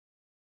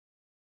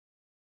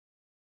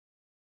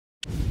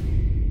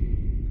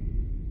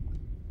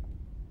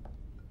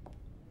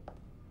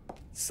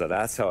So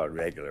that's how a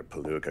regular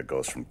palooka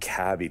goes from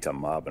cabbie to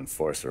mob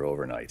enforcer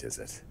overnight, is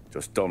it?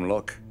 Just dumb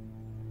luck?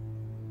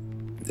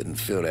 Didn't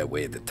feel that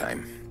way at the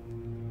time.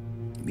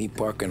 Me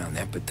parking on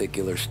that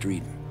particular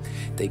street,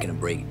 taking a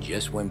break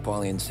just when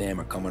Paulie and Sam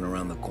are coming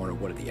around the corner,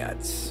 what are the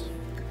odds?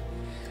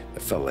 I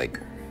felt like,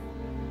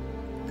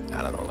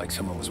 I don't know, like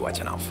someone was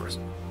watching out for us.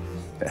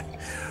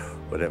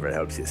 Whatever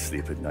helps you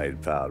sleep at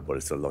night, pal, but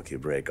it's a lucky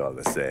break all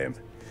the same.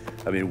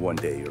 I mean, one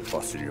day you're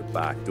busting your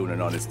back, doing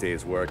an honest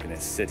day's work in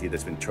a city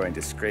that's been trying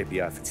to scrape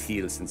you off its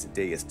heels since the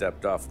day you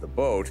stepped off the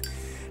boat,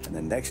 and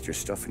the next you're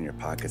stuffing your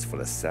pockets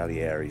full of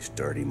Salieri's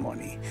dirty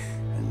money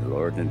and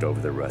lording it over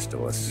the rest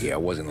of us. Yeah,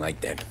 it wasn't like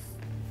that.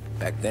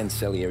 Back then,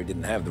 Salieri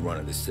didn't have the run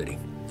of the city.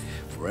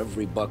 For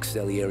every buck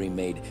Salieri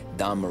made,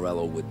 Don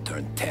Morello would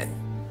turn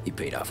 10. He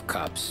paid off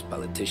cops,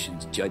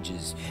 politicians,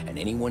 judges, and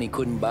anyone he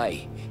couldn't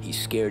buy, he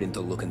scared into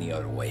looking the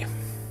other way.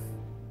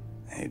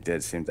 He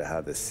did seem to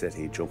have the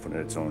city jumping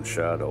at its own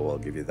shadow, I'll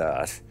give you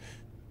that.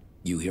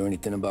 You hear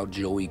anything about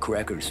Joey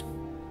Crackers?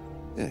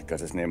 Yeah, got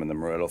his name in the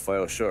Morello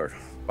file, sure.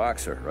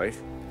 Boxer, right?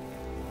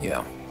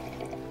 Yeah,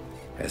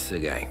 that's the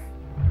guy.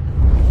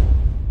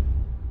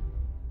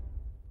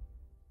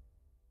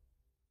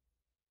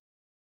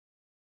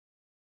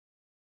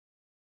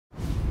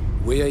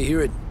 The way I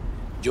hear it,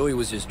 Joey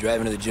was just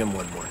driving to the gym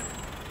one morning.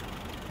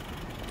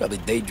 Probably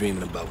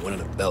daydreaming about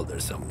winning a belt or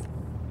something.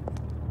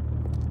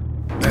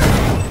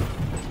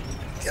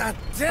 God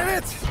damn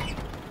it!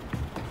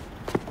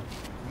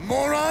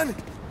 Moron!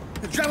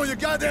 You're driving with your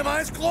goddamn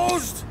eyes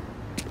closed!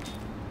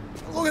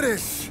 Look at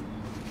this!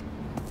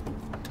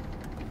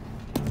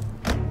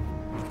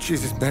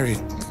 Jesus, Mary,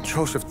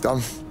 Joseph,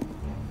 Tom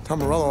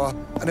Morello,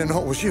 I didn't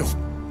know it was you.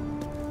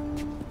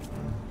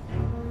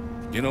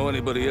 You know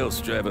anybody else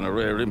driving a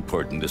rare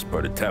import in this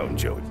part of town,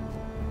 Joey?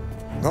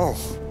 No.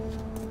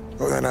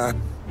 Well, then,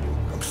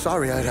 I'm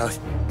sorry, I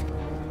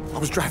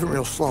was driving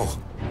real slow.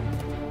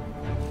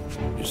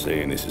 You're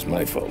saying this is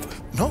my fault?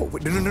 No,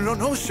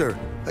 no, sir.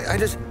 I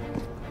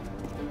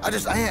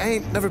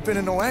ain't never been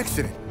in no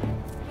accident.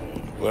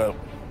 Well,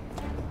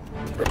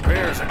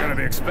 repairs are gonna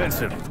be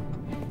expensive.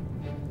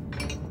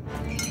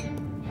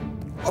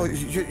 Oh,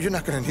 you're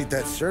not gonna need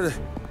that, sir. The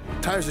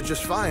tires are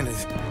just fine.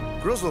 The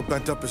grill's a little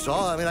bent up is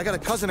all. I mean, I got a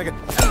cousin I can...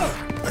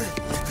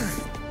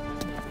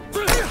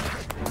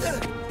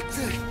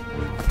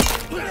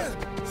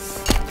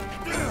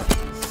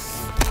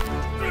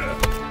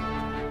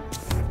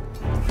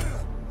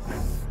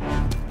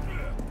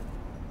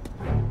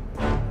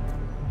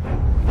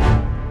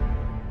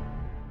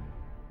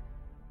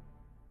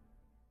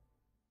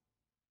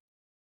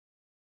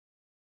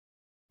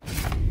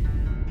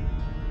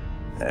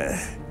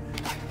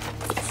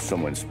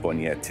 Someone spun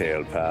you a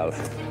tale, pal.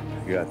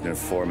 You got an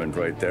informant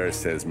right there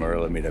says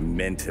Morello made a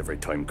mint every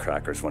time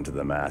Crackers went to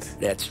the mat.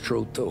 That's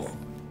true, too.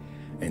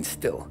 And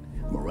still,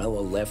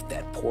 Morello left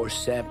that poor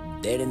sap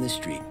dead in the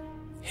street.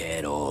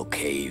 Head all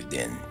caved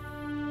in.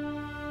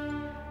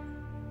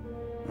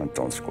 That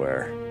don't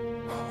square.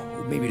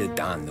 Maybe the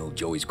Don knew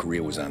Joey's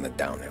career was on the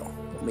downhill.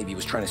 Maybe he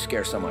was trying to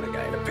scare some other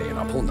guy into paying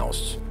up, who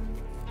knows?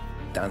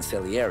 Don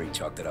Salieri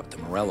chalked it up to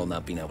Morello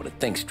not being able to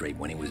think straight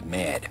when he was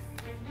mad.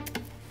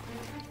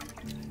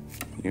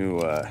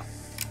 You,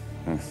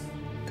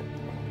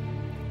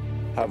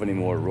 have any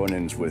more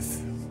run-ins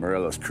with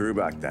Morello's crew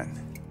back then?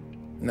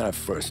 Not at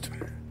first.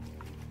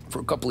 For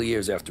a couple of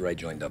years after I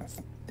joined up,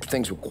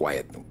 things were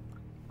quiet.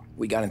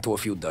 We got into a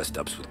few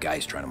dust-ups with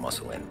guys trying to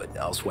muscle in, but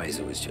elsewise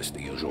it was just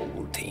the usual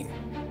routine.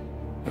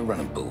 We're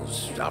running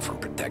booze, offering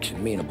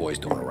protection, me and the boys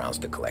doing the rounds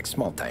to collect,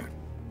 small time.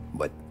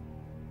 But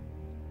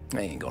I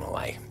ain't gonna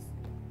lie.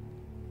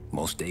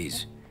 Most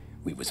days,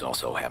 we was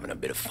also having a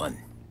bit of fun.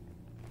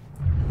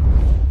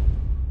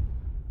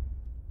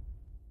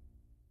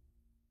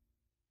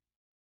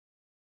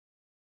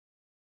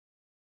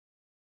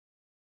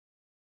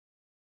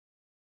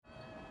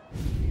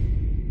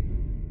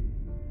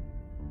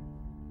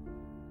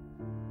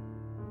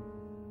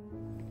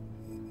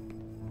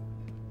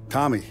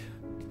 Tommy,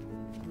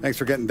 thanks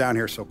for getting down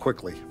here so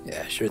quickly.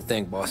 Yeah, sure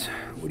thing, boss.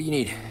 What do you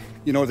need?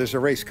 You know, there's a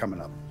race coming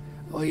up.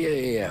 Oh,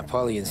 yeah.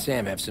 Paulie and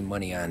Sam have some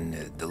money on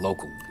the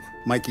local.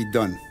 Mikey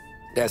Dunn.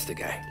 That's the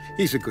guy.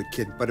 He's a good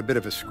kid, but a bit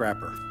of a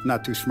scrapper.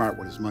 Not too smart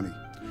with his money.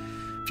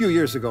 A few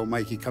years ago,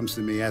 Mikey comes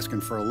to me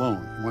asking for a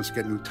loan. He wants to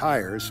get new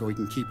tires so he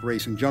can keep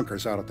racing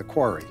junkers out at the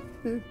quarry.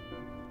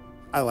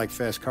 I like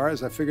fast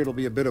cars. I figured it'll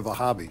be a bit of a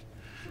hobby.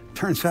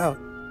 Turns out,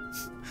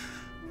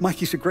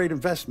 Mikey's a great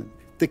investment.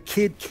 The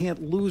kid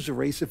can't lose a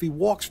race if he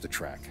walks the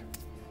track.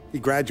 He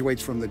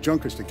graduates from the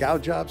junkers to gal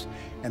jobs,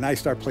 and I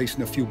start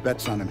placing a few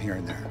bets on him here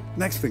and there.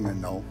 Next thing I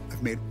know,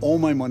 I've made all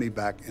my money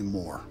back and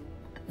more.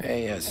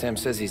 Hey, Sam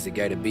says he's the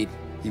guy to beat.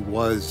 He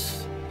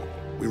was.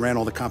 We ran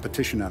all the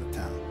competition out of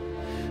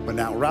town. But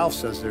now Ralph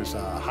says there's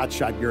a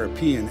hotshot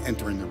European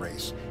entering the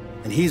race,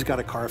 and he's got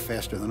a car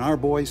faster than our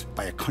boys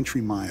by a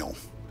country mile.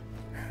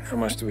 How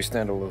much do we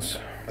stand to lose?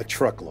 A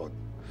truckload.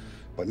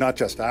 But not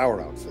just our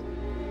outfit.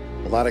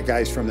 A lot of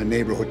guys from the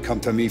neighborhood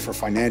come to me for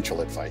financial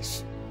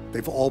advice.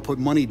 They've all put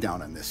money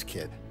down on this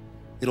kid.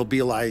 It'll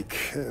be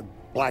like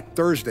Black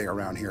Thursday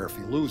around here if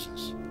he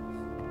loses.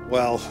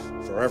 Well,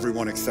 for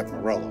everyone except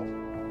Morello.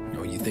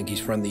 Oh, you think he's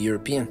from the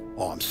European?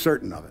 Oh, I'm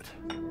certain of it.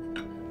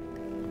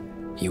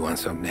 You want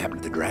something to happen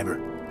to the driver?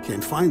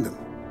 Can't find him.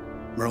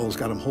 Morello's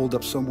got him holed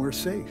up somewhere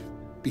safe.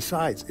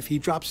 Besides, if he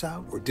drops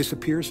out or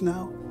disappears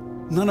now,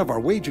 none of our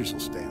wagers will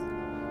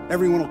stand.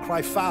 Everyone will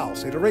cry foul,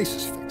 say the race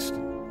is fixed.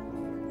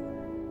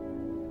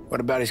 What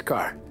about his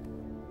car?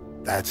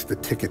 That's the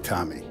ticket,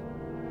 Tommy.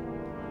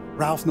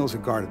 Ralph knows a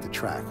guard at the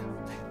track.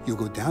 You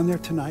go down there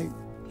tonight,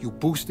 you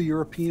boost the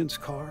European's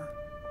car,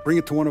 bring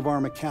it to one of our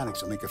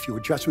mechanics, and make a few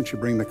adjustments, you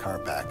bring the car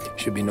back.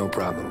 Should be no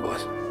problem,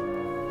 boss.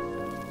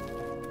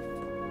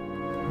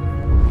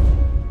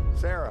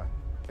 Sarah,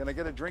 can I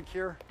get a drink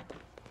here?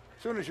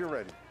 As soon as you're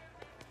ready.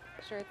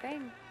 Sure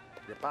thing.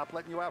 Your pop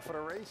letting you out for the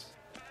race?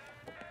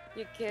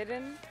 You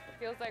kidding?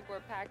 Feels like we're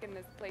packing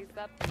this place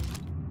up,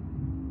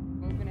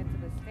 moving it to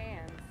the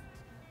stands.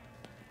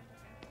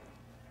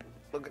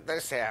 Look at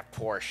this half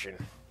portion.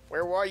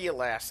 Where were you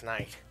last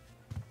night?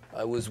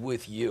 I was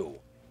with you.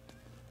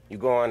 You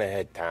go on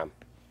ahead, Tom.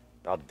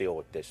 I'll deal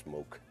with this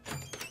mook.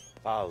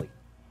 Ollie,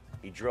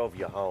 he drove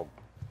you home.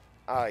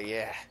 Oh,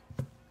 yeah.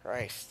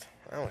 Christ,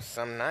 that was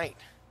some night.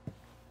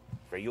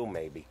 For you,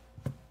 maybe.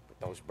 But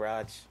those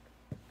broads,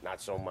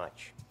 not so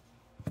much.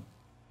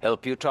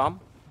 Help you, Tom?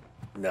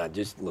 Nah,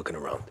 just looking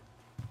around.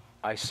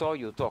 I saw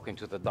you talking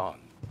to the Don,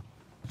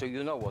 so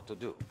you know what to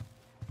do.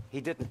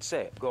 He didn't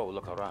say, go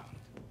look around.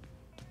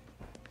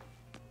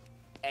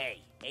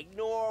 Hey,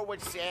 ignore what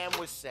Sam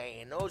was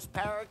saying. Those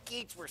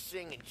parakeets were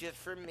singing just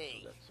for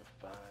me. That's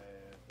a 5,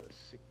 a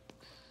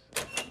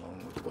 6,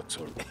 along with what's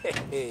already...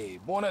 Hey,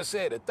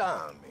 buonasera,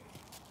 Tommy.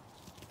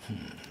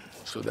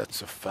 So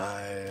that's a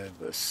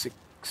 5, a 6,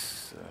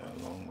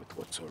 along with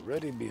what's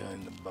already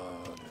behind the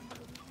bar.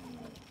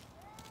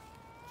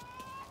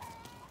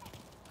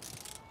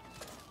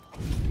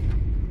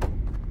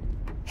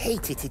 Hey,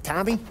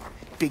 Tommy.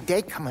 Big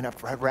day coming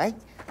up, right?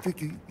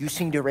 You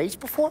seen the race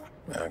before?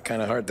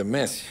 Kind of hard to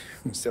miss.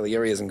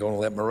 Salieri isn't going to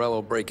let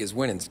Morello break his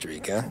winning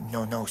streak, huh?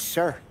 No,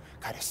 sir.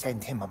 Gotta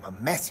send him a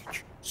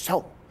message.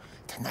 So,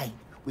 tonight,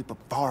 we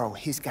borrow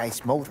his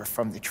guy's motor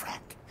from the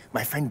track.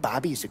 My friend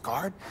Bobby is a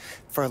guard.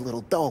 For a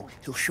little dough,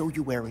 he'll show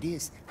you where it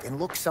is, then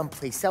look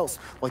someplace else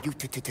while you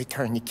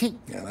turn the key.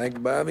 I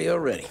like Bobby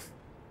already.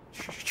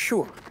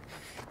 Sure.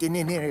 Then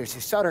there's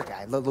this other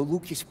guy,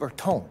 Lucas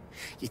Bertone.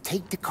 You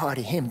take the car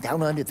to him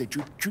down under the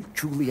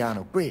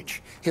Giuliano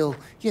Bridge. He'll,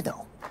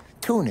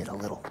 tune it a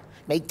little.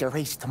 Make the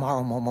race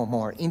tomorrow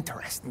more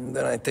interesting.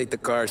 Then I take the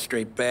car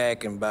straight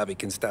back and Bobby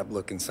can stop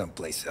looking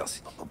someplace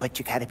else. But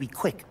you gotta be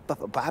quick.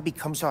 Bobby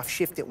comes off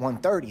shift at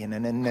 1:30,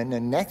 and then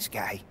the next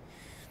guy,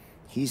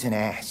 he's an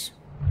ass.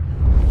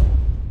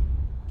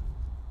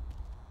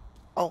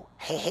 Oh,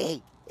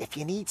 hey, if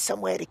you need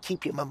somewhere to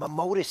keep your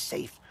motor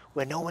safe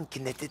where no one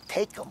can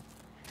take them,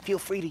 feel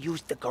free to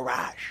use the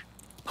garage.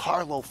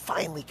 Carlo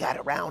finally got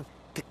around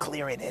to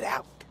clearing it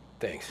out.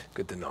 Thanks.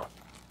 Good to know.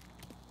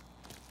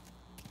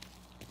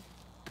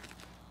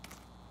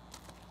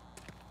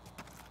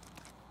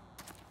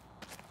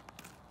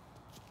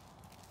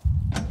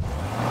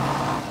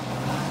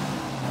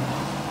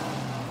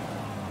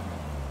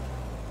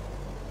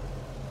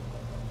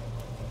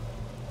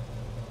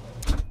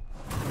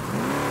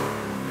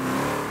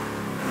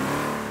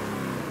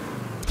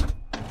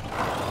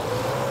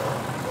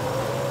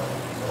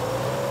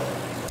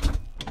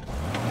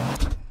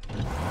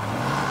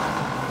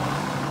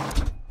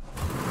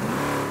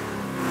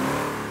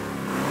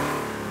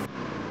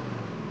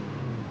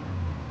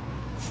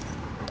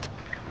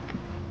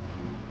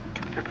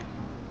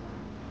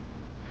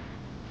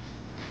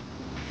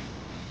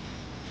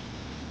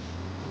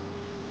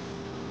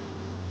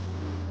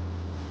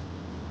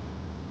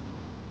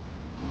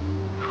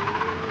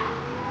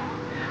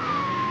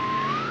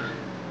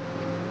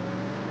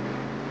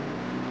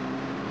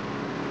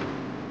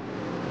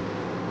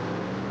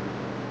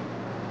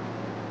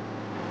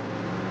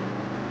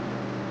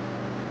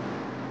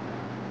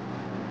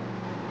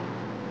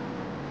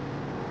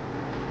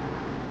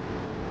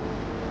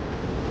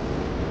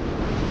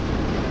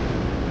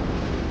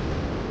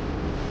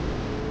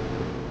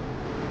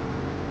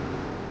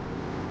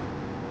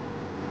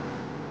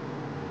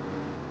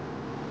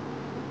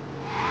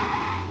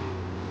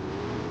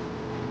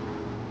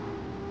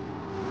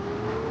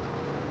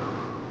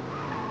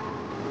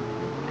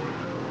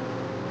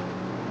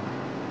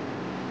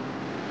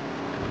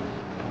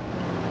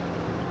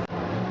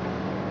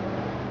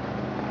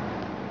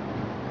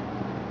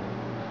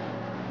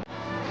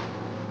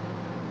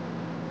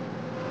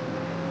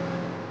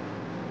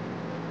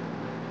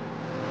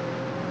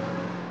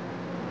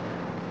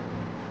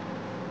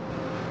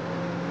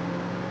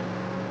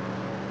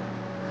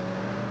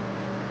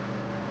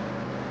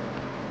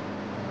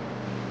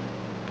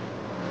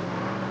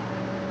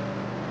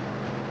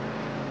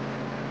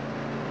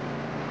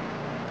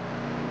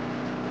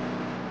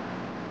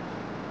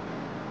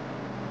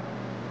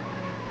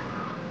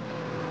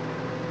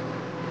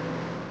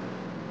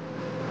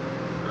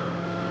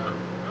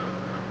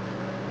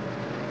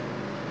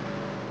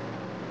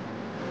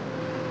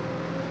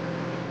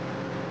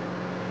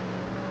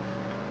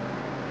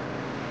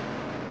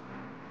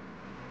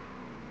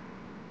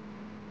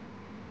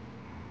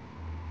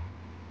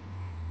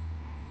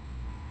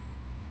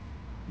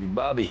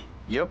 Bobby.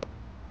 Yep.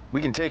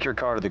 We can take your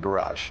car to the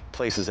garage.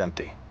 Place is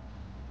empty.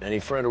 Any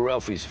friend of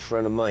Ralphie's, a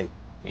friend of mine.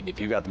 I mean, if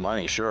you got the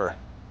money, sure.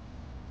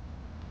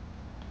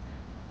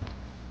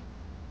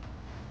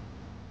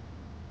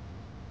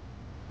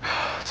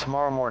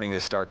 Tomorrow morning they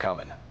start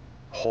coming.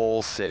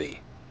 Whole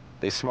city.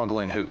 They smuggle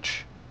in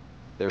hooch.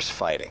 There's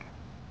fighting.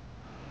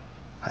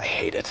 I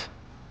hate it.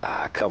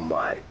 Ah, come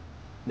on.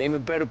 Name a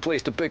better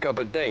place to pick up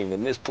a dame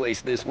than this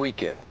place this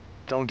weekend.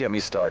 Don't get me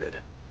started.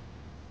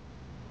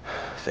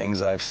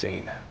 Things I've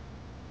seen.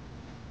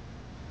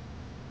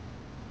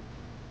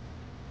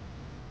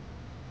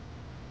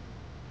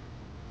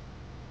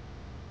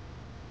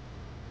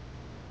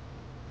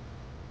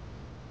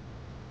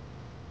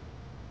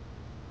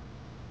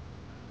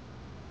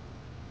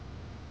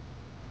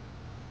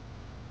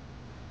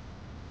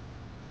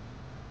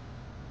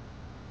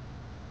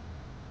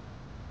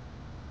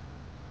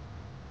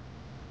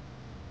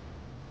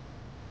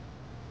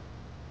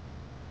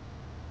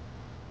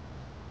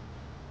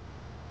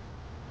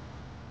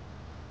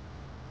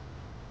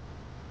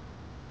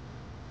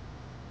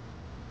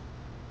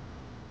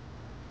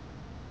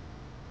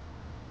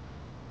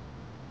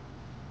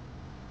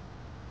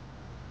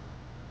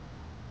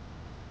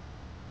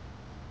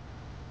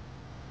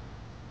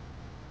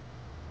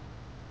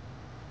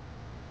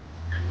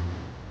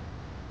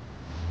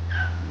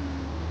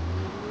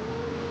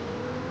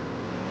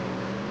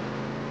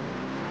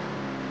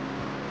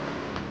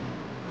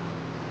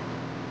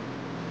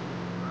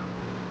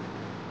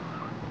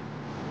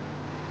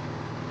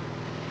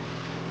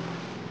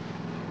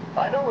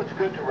 I know it's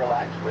good to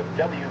relax with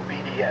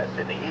WBDS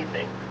in the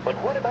evening, but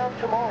what about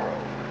tomorrow?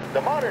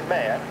 The modern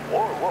man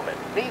or woman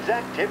needs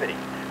activity,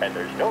 and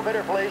there's no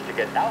better place to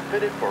get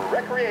outfitted for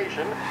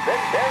recreation than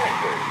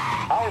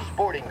Behringer's. Our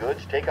sporting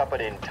goods take up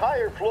an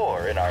entire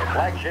floor in our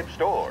flagship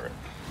store.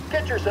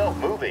 Get yourself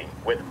moving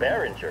with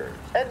Behringer's.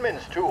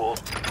 Edmunds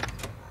Tools.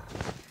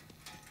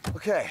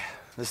 Okay,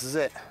 this is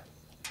it.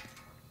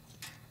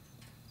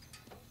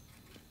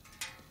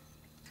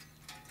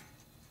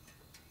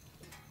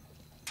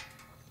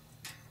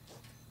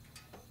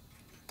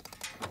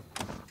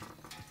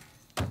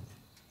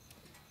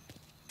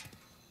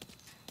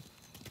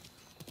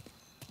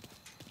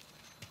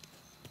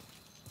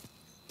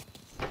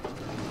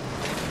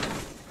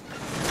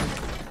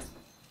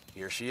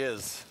 Here she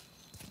is.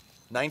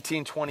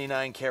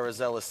 1929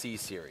 Carazella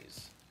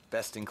C-Series.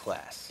 Best in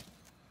class.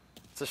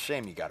 It's a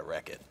shame you gotta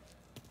wreck it.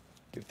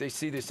 If they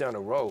see this on the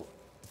road,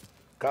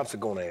 cops are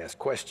gonna ask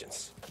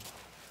questions.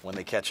 When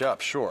they catch up,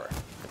 sure.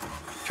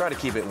 Try to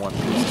keep it one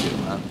piece too,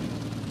 huh?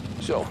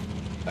 So,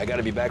 I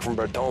gotta be back from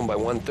Bertone by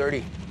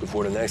 1:30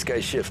 before the next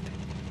guy's shift.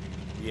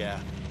 Yeah,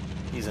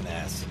 he's an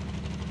ass.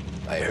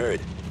 I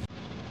heard.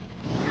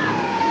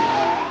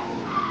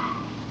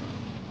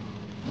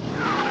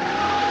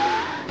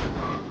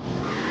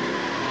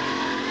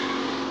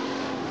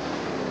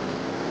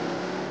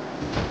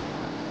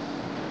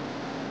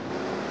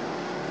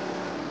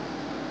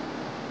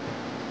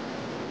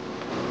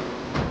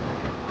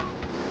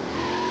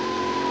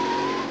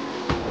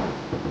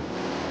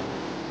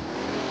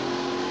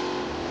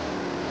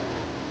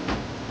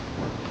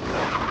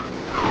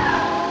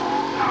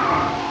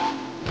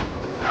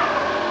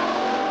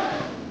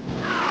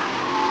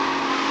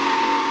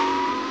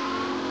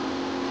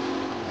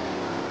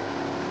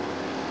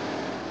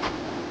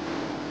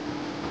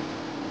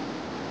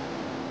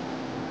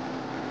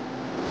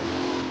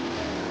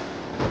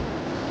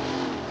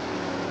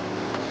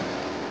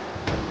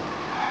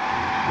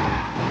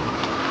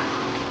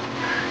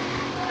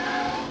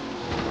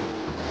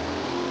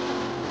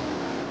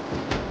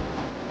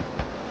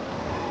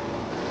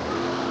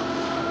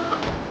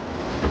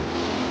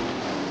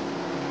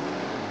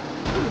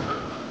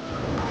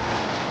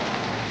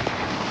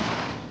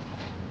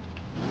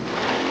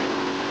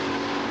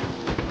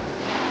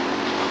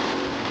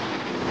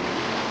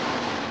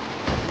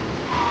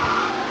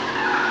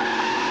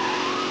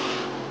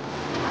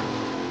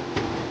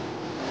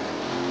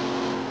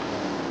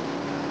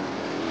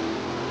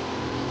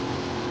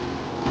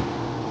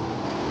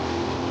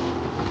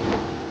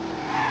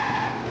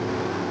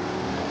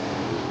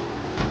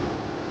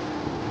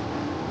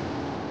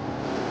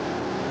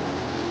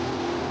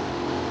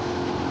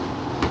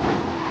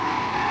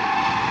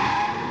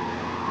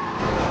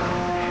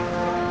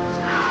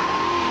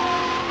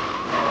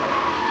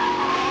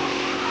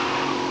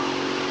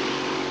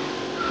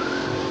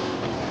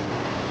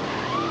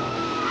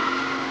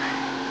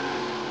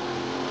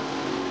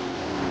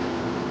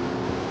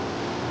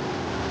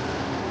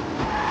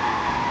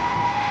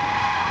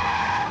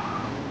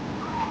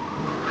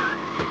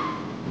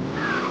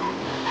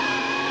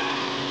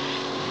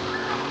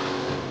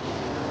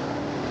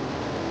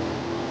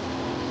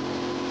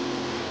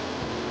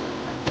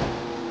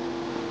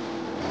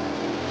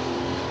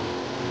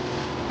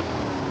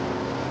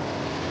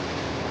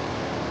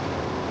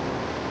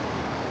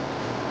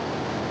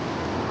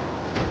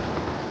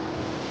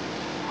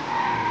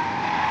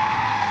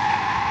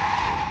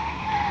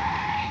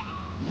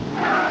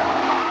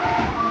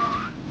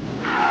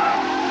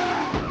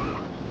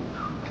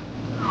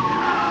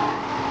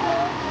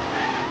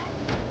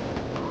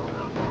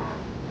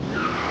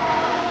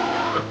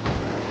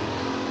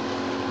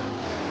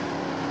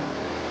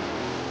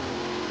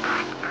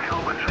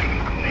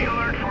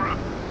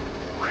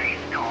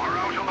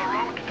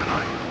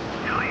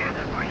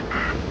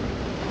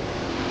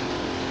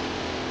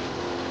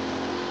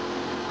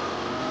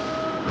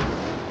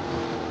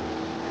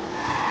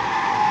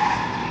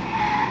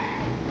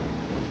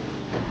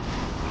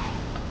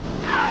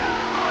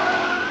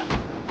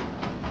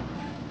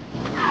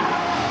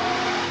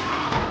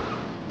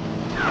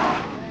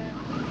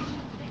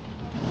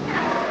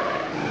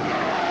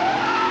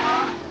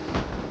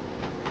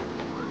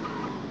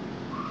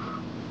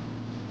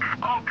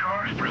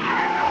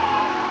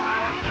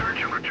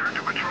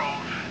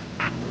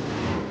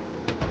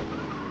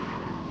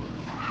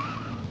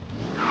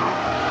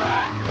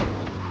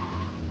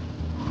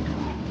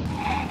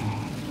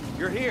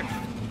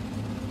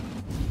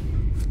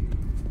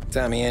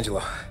 Tommy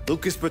Angelo.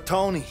 Lucas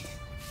Bertoni.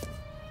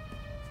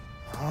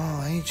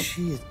 Oh, ain't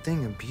she a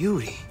thing of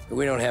beauty?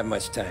 We don't have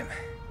much time.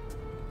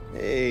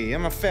 Hey,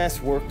 I'm a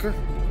fast worker.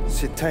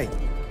 Sit tight.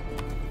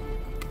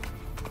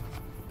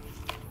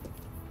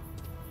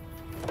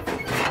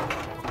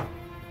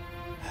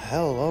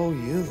 Hello,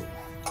 you.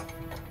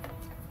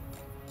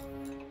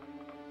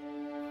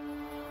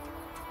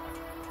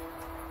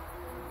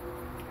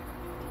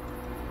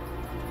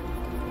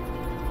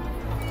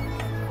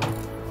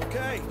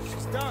 Okay,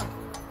 she's done.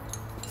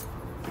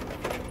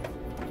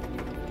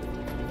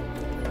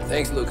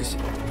 Thanks, Lucas.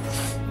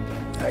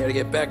 I gotta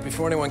get back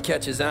before anyone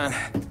catches on.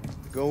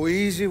 Go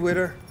easy with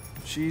her.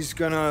 She's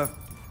gonna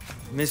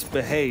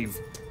misbehave.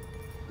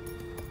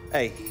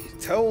 Hey,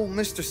 tell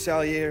Mr.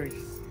 Salieri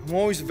I'm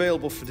always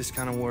available for this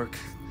kind of work.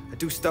 I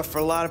do stuff for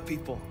a lot of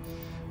people,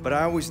 but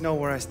I always know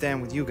where I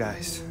stand with you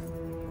guys.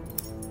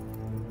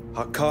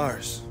 Hot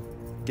cars,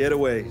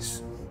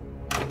 getaways,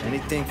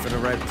 anything for the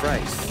right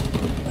price.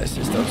 Let's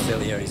just hope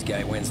Salieri's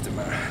guy wins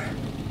tomorrow.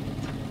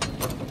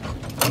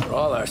 For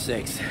all our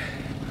sakes.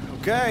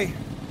 Okay.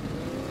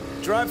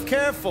 Drive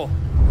careful.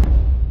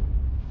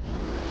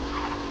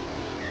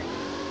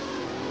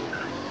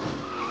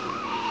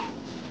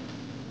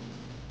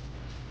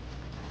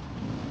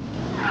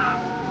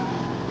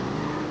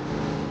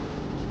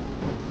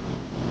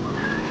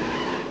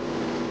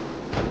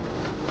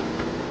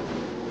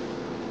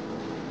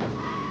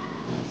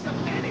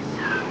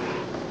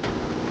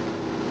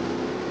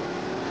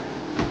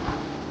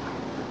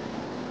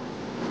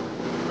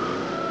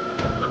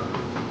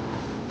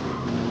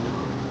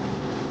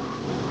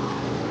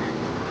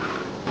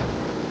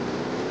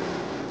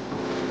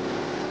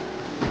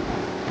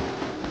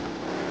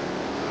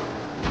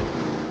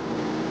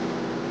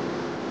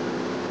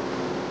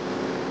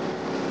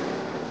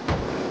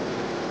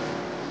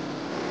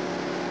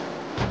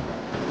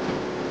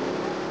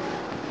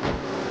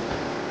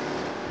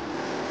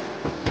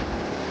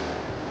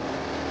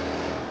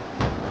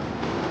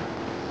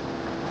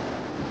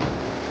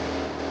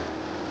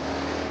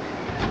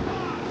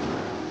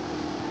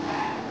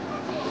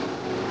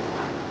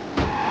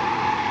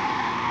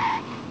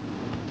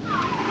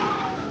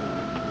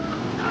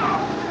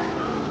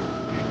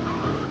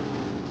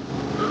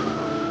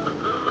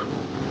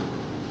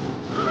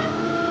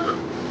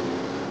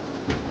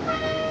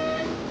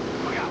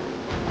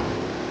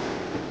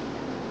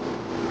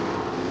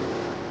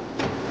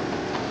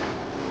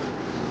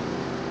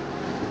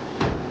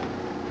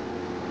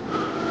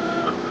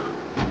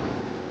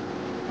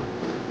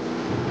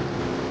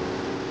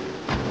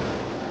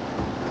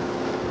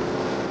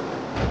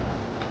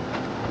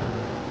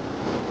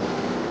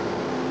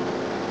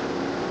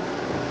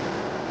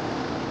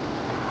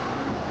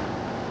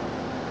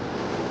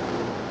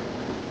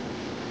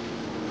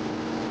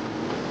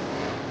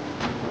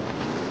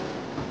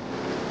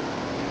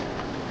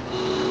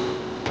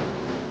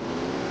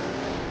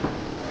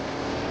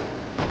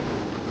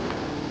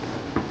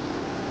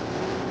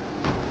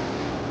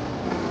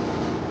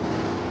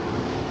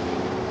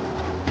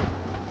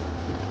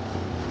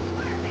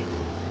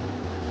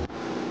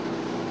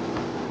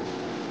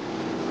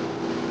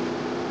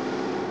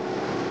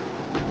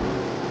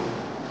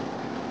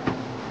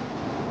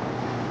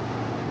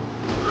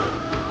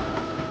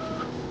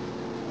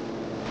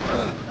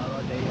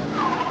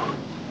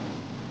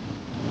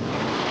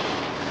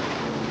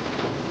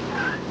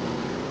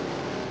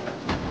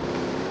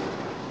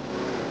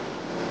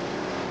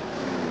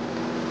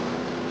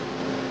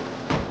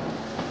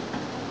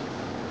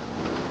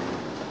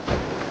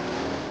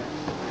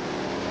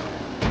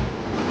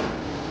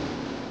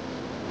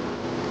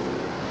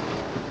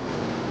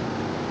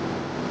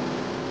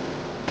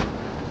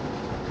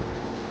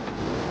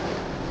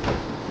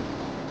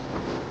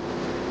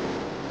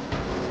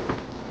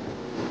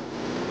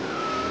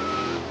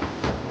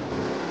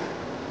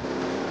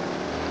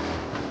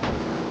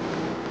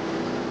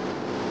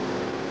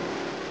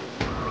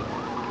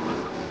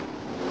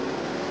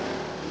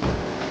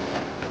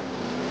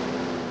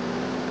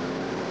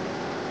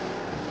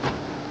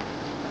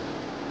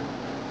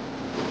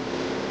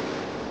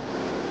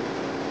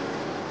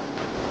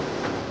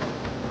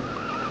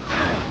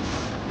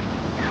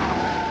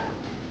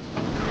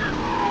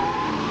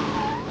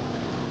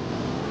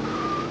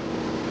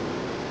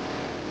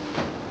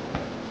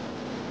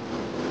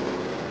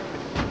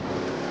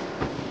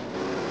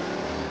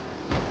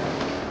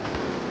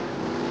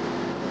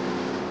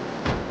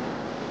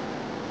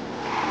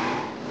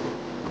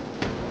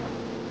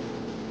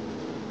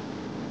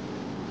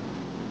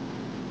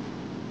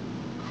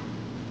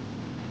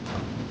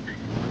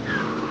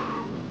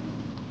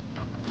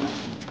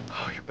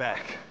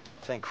 Back.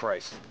 Thank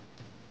Christ.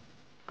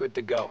 Good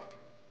to go.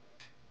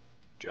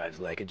 Drives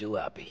like a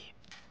jalopy.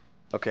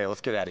 Okay,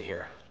 let's get out of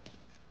here.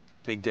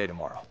 Big day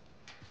tomorrow.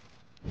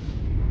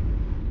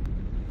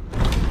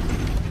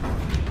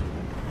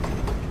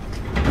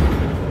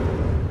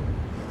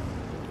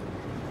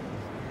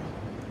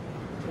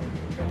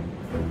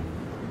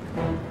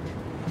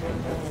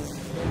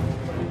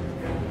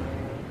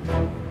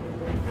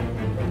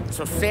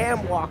 So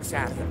Sam walks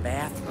out of the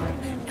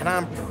bathroom, And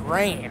I'm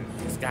praying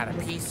he's got a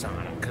piece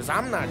on him, because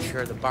I'm not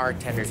sure the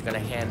bartender's gonna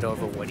hand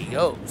over what he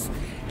owes.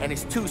 And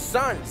his two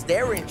sons,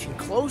 they're inching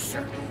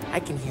closer.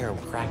 I can hear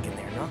them cracking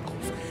their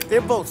knuckles.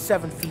 They're both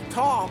 7 feet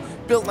tall,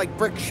 built like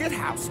brick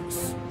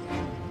shithouses.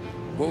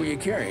 What were you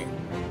carrying?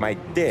 My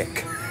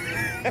dick.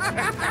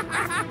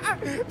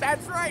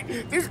 That's right.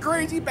 This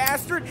crazy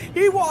bastard,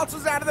 he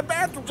waltzes out of the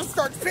bathroom, just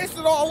starts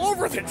pissing all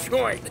over the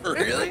joint.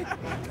 Really?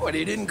 What,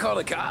 he didn't call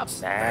the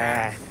cops?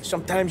 Nah,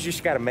 sometimes you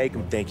just gotta make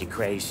him think you're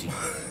crazy.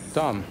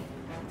 Tom,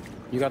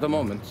 you got a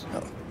moment?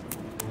 Oh.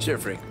 Sure,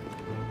 Frank.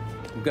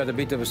 We've got a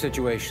bit of a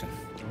situation.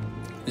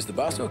 Is the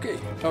boss okay?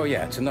 Oh,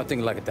 yeah, it's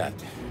nothing like that.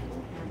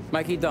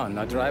 Mikey Dunn,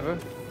 our driver.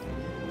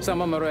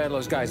 Some of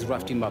Morello's guys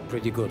roughed him up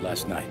pretty good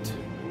last night.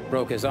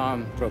 Broke his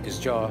arm, broke his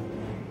jaw.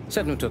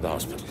 Sent him to the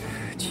hospital.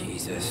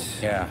 Jesus.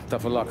 Yeah,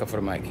 tough luck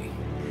for Mikey.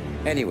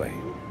 Anyway,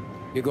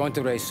 you're going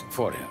to race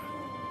for him.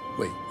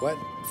 Wait, what?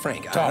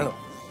 Frank, I Tom, don't know.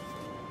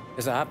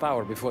 there's a half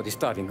hour before the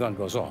starting gun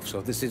goes off,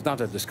 so this is not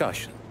a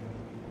discussion.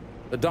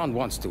 The Don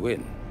wants to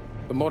win,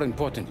 but more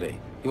importantly,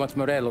 he wants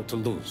Morello to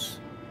lose.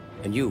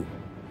 And you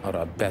are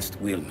our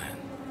best wheelman.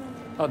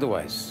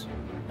 Otherwise,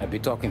 I'd be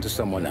talking to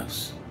someone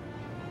else.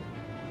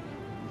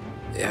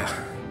 Yeah.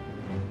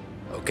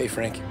 Okay,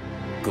 Frank.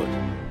 Good.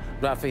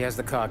 Rafi has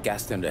the car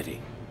gassed and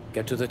ready.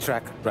 Get to the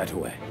track right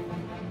away.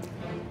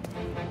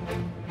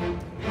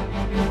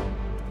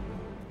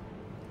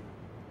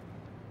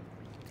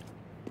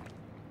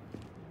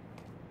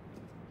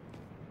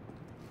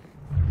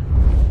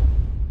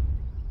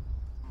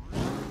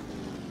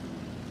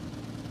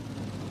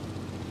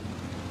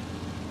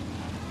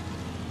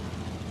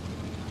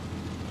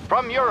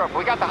 From Europe,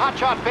 we got the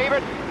hotshot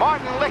favorite,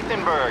 Martin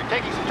Lichtenberg,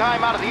 taking some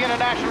time out of the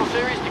International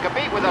Series to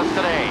compete with us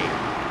today.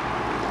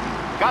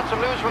 Got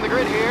some news from the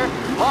grid here.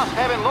 Lost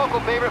Heaven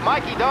local favorite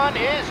Mikey Dunn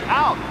is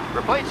out.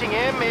 Replacing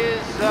him is,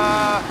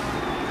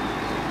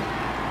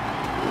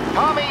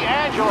 Tommy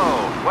Angelo.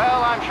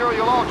 Well, I'm sure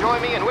you'll all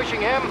join me in wishing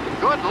him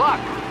good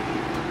luck.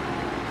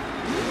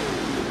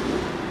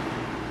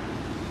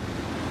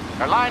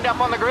 They're lined up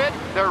on the grid.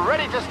 They're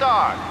ready to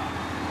start.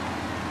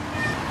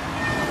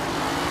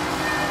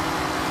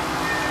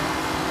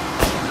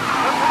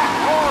 The pack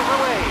roars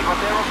away, but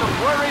there are some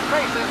worried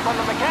faces from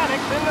the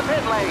mechanics in the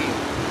pit lane.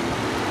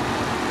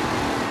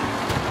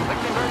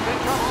 Lichtenberg's in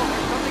trouble.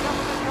 There's something up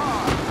with his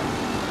car.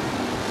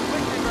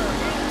 Lichtenberg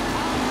is out.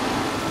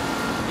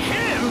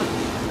 Him?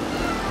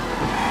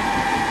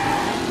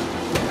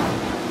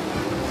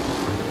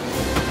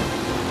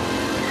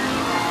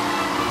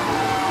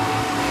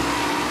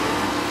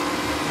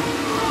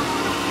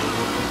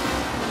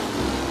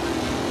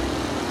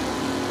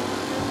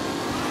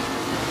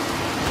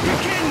 You're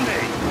kidding me!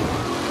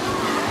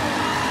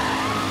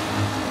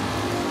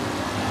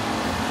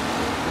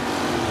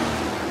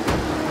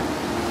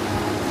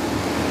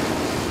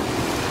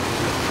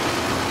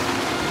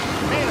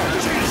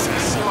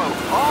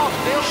 All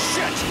still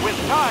shit with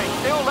time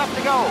still left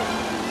to go.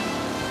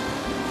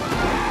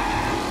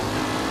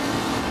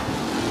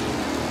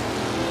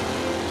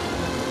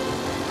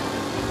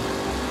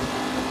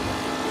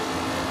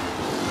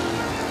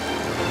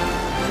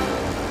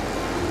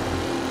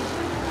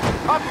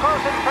 Up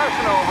close and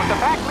personal with the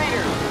pack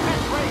leader.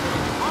 This race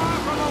is far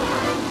from over.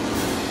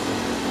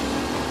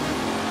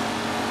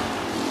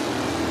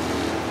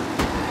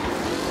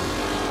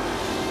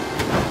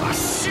 Ah,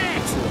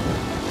 shit!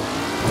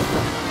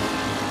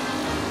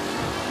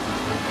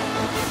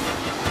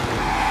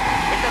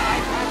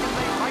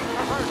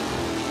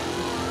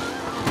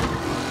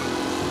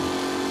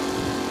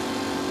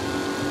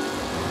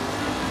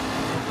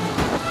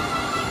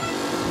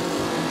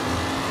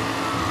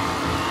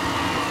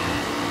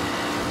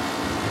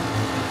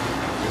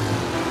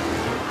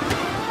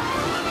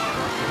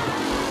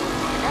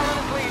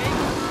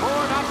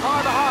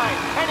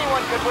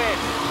 Could win.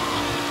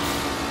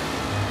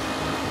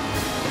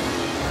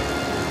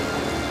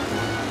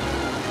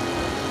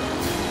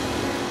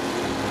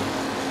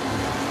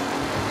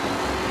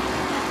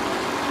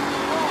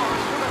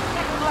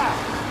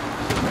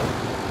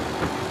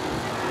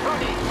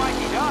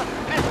 Mikey Dunn.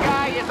 This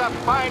guy is a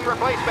fine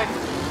replacement.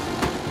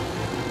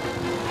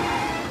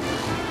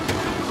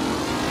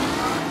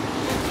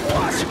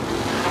 What?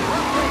 Some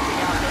rough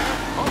racing out there.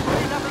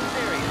 Hopefully nothing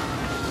serious.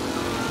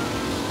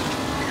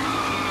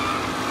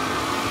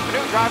 The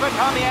new driver,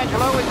 Tommy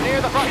Angelo, is near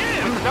the front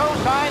with no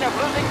sign of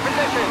losing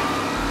position.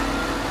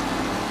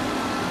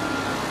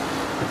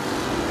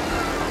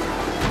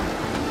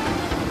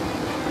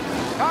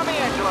 Tommy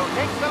Angelo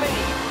takes the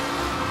lead.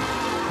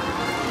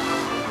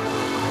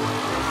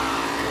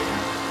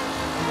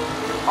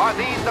 Are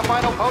these the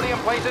final podium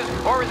places,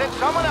 or is it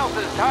someone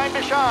else's time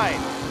to shine?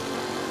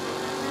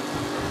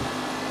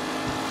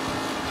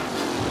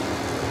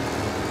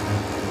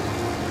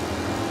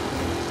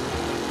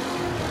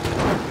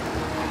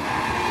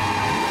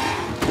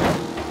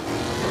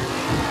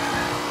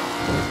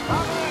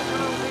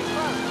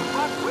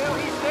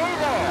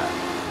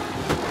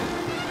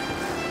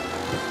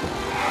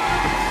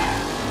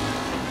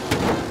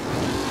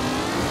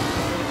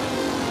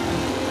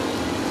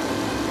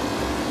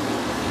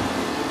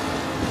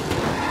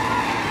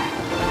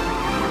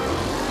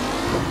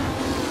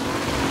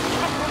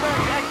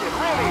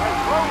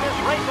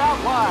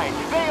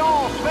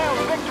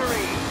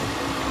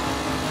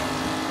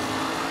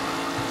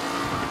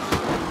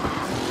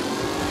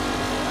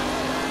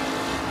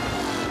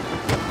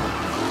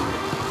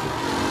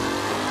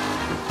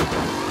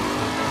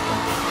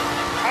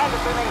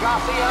 Anderson and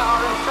Garcia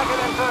are in second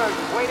and third,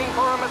 waiting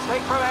for a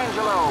mistake from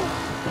Angelo.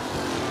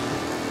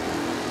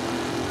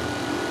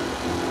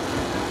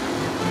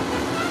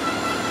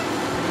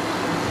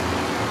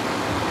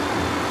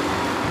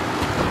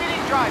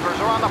 Leading drivers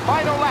are on the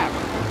final lap.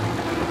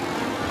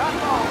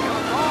 That's all.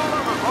 It's all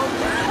over, folks.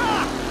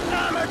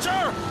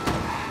 Amateur!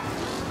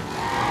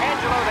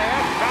 Angelo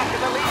there, back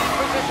in the lead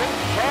position.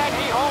 Can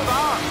he hold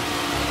on?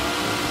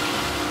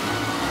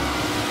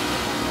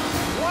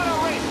 What a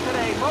race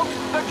today, folks.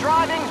 The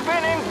driving's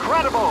been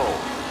incredible.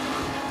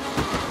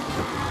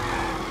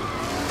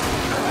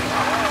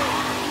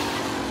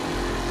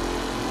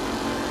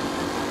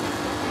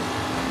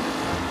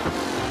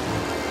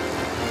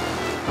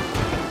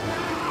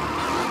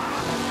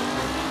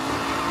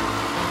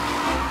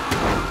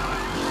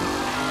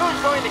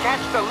 Who's going to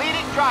catch the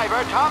leading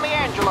driver, Tommy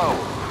Angelo?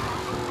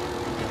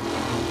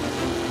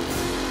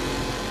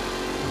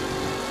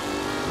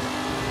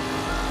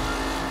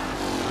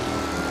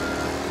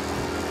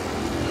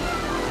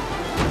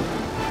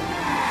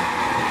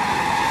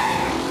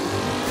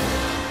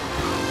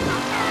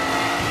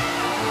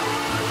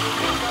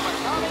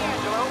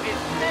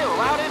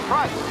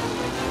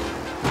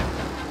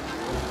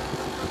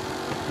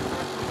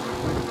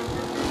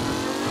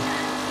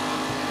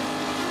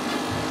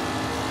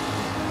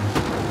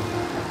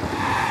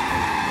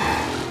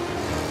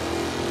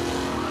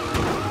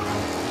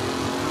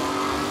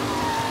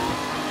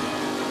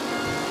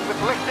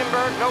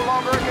 No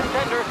longer a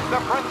contender, the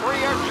front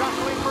three are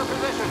jostling for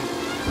position.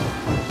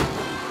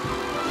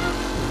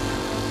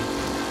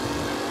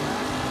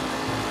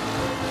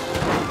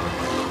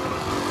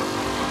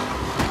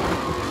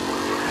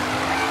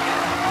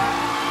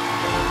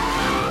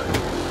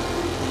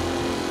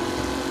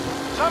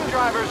 Some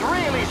drivers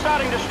really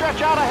starting to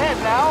stretch out ahead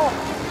now.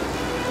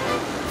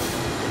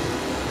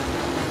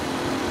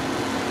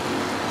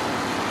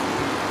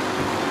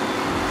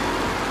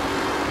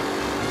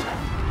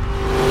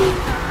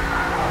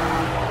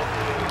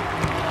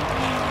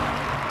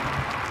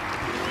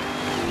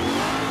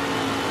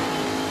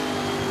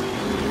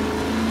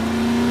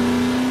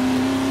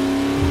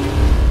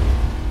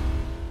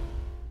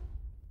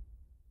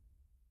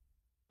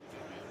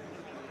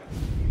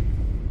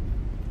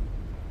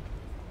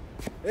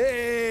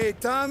 Hey,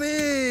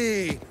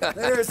 Tommy!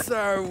 There's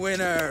our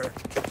winner.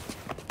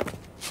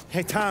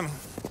 Hey, Tommy.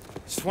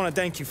 Just want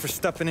to thank you for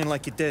stepping in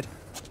like you did.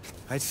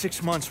 I had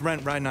 6 months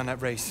rent riding on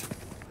that race.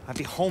 I'd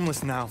be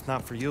homeless now if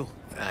not for you.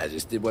 I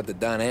just did what the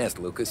Don asked,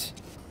 Lucas.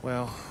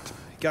 Well,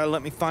 you gotta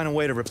let me find a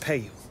way to repay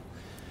you.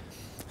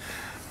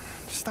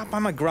 Stop by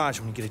my garage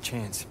when you get a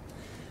chance.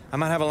 I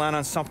might have a line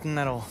on something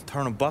that'll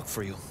turn $1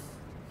 for you.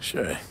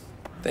 Sure.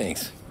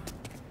 Thanks.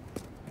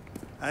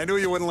 I knew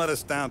you wouldn't let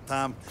us down,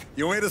 Tom.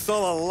 You made us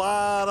all a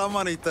lot of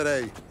money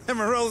today. And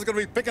Morello's gonna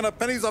be picking up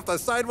pennies off the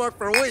sidewalk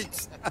for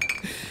weeks.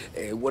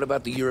 Hey, what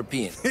about the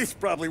European? He's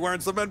probably wearing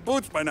cement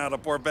boots by now, the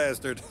poor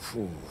bastard.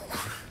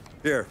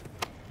 Here.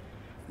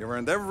 You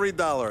earned every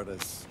dollar of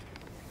this.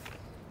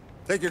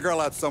 Take your girl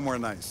out somewhere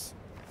nice.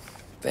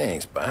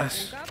 Thanks,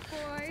 boss. Wake up,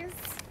 boys.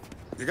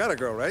 You got a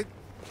girl, right?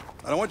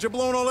 I don't want you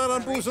blowing all that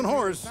on booze and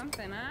whores.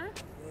 Something, huh?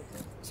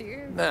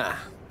 Cheers. Nah,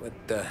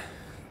 but,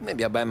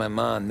 maybe I'll buy my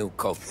mom a new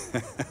coat.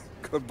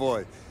 Good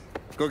boy.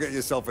 Go get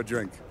yourself a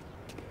drink.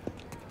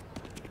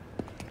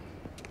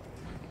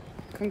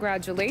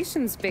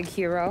 Congratulations, big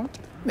hero.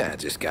 Nah,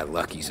 just got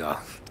lucky's all.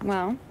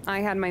 Well,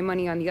 I had my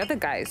money on the other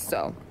guys,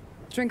 so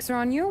drinks are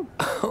on you.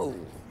 Oh.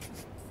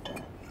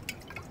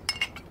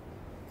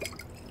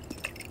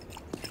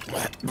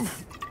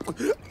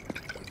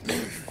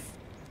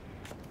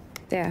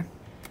 There.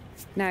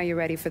 Now you're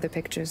ready for the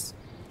pictures.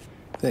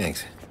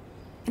 Thanks.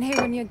 And hey,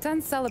 when you're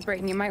done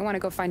celebrating, you might want to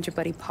go find your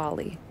buddy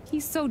Paulie.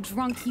 He's so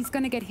drunk, he's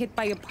gonna get hit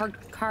by a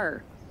parked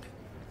car.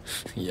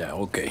 Yeah,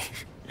 okay.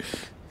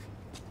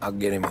 I'll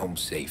get him home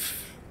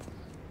safe.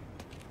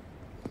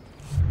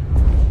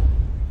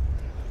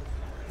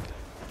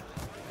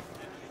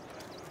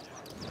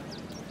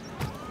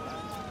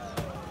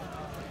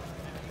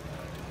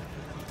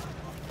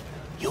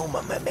 You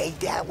made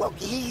that look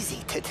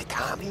easy to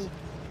Tommy.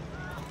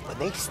 When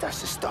they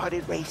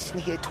started racing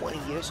here 20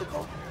 years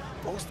ago,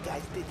 most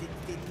guys didn't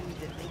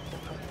even make the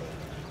front thing.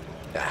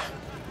 Ah,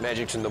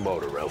 magic's in the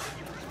motor, Ralph.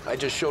 I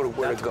just showed her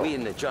where to go. That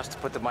win just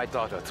put my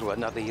daughter through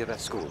another year at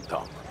school,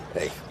 Tom.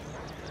 Hey,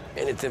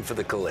 anything for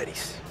the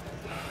Colettis.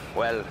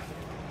 Well,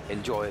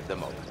 enjoy the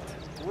moment.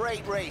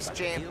 Great race,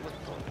 champ.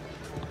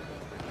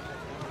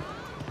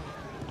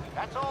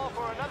 That's all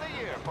for another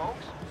year,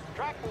 folks.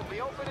 Track will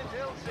be open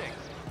until 6.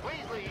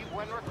 Please leave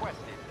when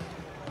requested.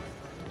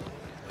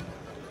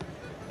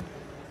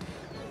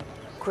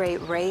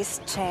 Great race,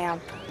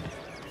 champ.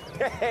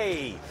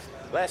 Hey,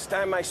 last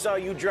time I saw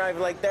you drive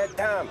like that,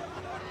 Tom,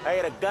 I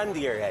had a gun to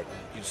your head.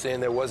 You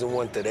saying there wasn't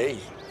one today?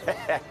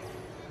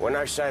 When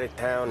our side of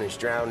town is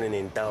drowning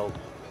in dough,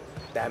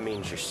 that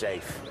means you're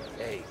safe.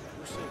 Hey,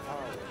 you see Paul?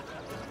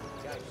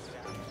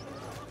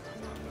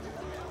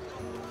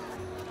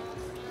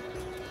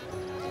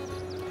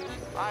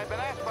 I've been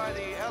asked by the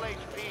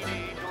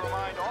LHPD to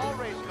remind all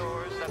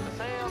racegoers that the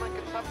sale and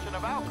consumption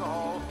of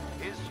alcohol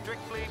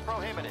strictly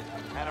prohibited.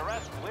 An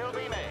arrest will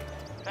be made.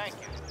 Thank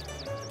you.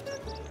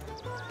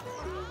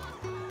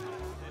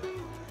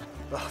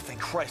 Oh, thank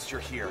Christ you're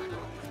here.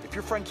 If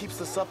your friend keeps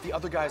this up, the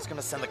other guy's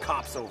gonna send the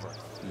cops over.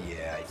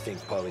 Yeah, I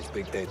think Polly's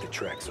big day at the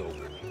track's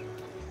over.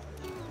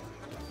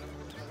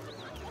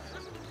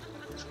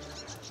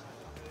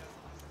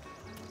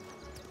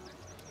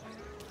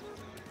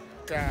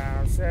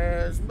 Cow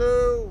says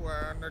moo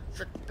and the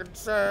chicken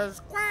says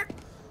quack.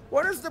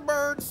 What does the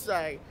bird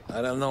say?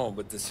 I don't know,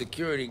 but the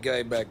security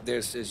guy back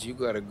there says you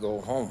gotta go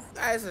home.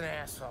 Guy's an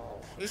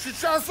asshole. You should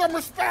show some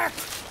respect.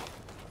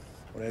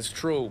 Well, that's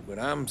true, but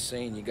I'm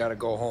saying you gotta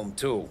go home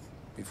too,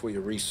 before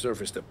you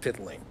resurface the pit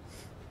lane.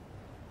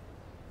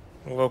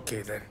 Well,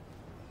 okay then.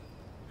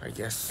 I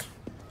guess.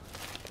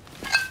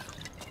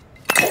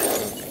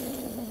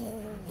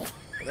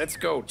 Let's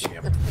go,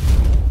 champ.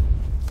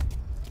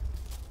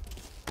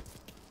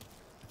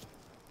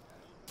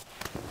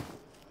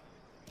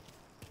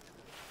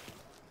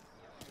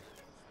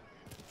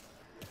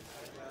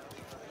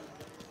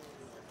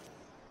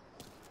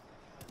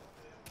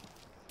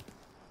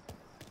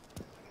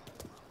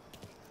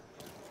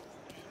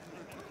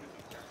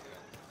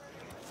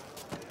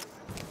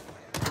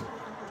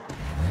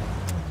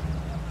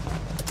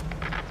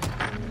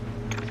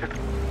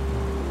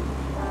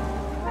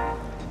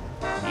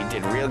 You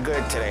did real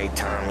good today,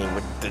 Tommy,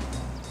 with the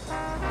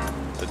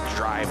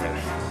driving.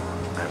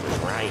 I was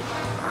right.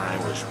 I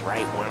was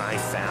right when I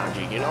found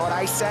you. You know what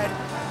I said?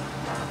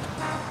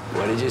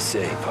 What did you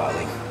say,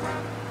 Polly?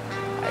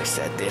 I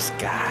said, this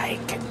guy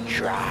can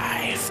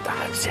drive,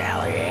 Don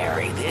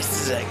Salieri.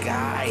 This is a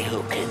guy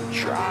who can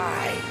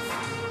drive.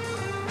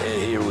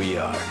 And here we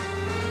are.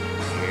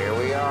 Here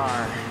we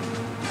are.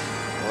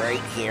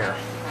 Right here.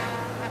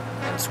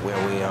 That's where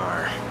we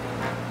are.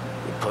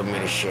 You put me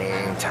to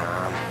shame,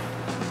 Tom.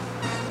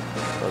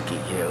 Look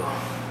at you.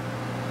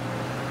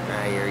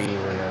 Now you're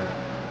even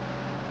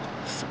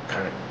some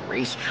kind of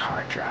race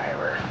car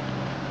driver.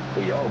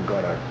 We all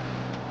gotta...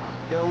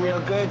 Doing real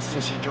good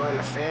since you joined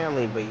the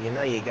family, but you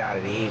know you got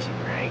it easy,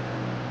 right?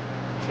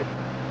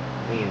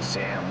 Me and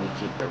Sam, we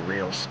keep the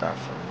real stuff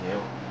from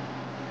you.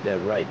 That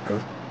right,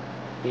 huh?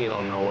 You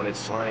don't know what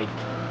it's like.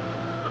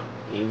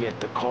 You get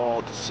the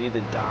call to see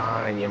the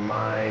Don and your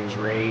mind's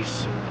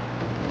race.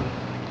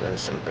 Done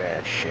some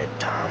bad shit,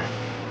 Tom.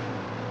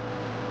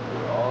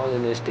 We're all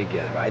in this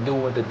together. I do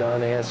what the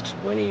Don asks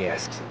when he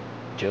asks it.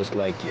 Just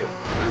like you.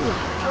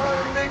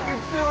 Trying to make me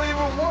feel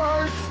even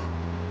worse.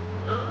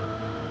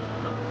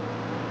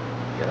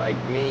 You're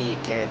like me, you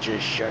can't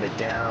just shut it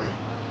down.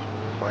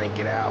 Blank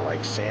it out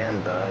like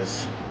Sam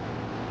does.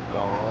 Go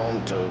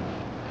home to...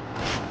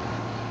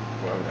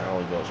 wherever the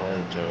hell he goes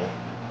home to.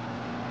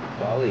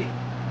 Polly,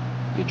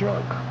 you're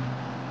drunk.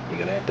 You're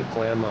gonna have to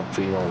clam up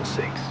for your own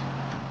sakes.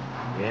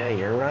 Yeah,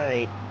 you're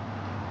right.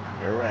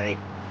 You're right.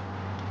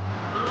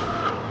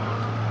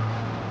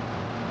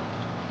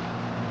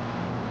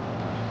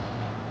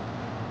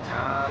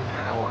 Tom,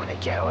 I want to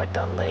get with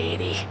the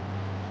lady.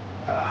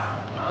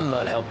 I'm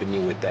not helping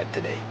you with that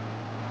today.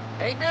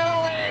 Take me to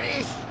the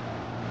ladies.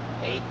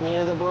 Take me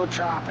to the Blue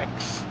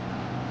Tropics.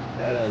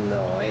 I don't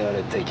know. I ought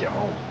to take you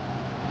home.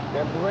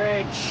 The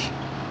bridge.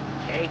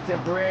 Take the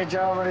bridge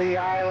over to the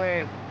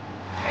island.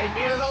 Take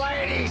me to the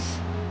ladies.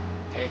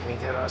 Take me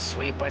to those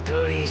sweet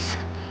patooties.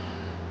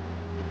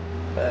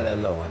 I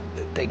don't know.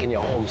 Taking you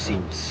home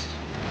seems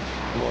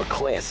more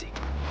classy.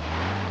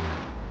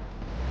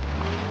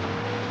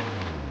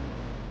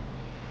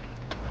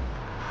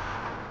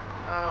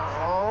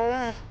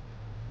 Home?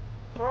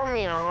 Throw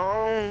me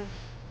home.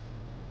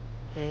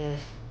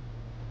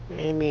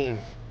 Maybe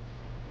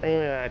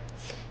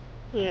that's,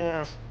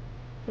 yeah,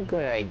 a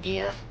good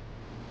idea.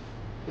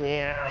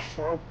 Yeah,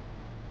 well,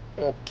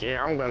 okay,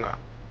 I'm gonna...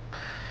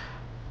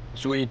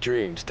 Sweet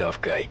dreams,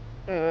 tough guy.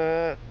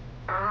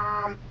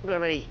 I'm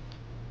gonna...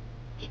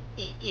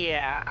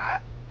 Yeah,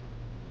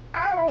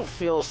 I don't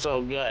feel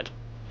so good.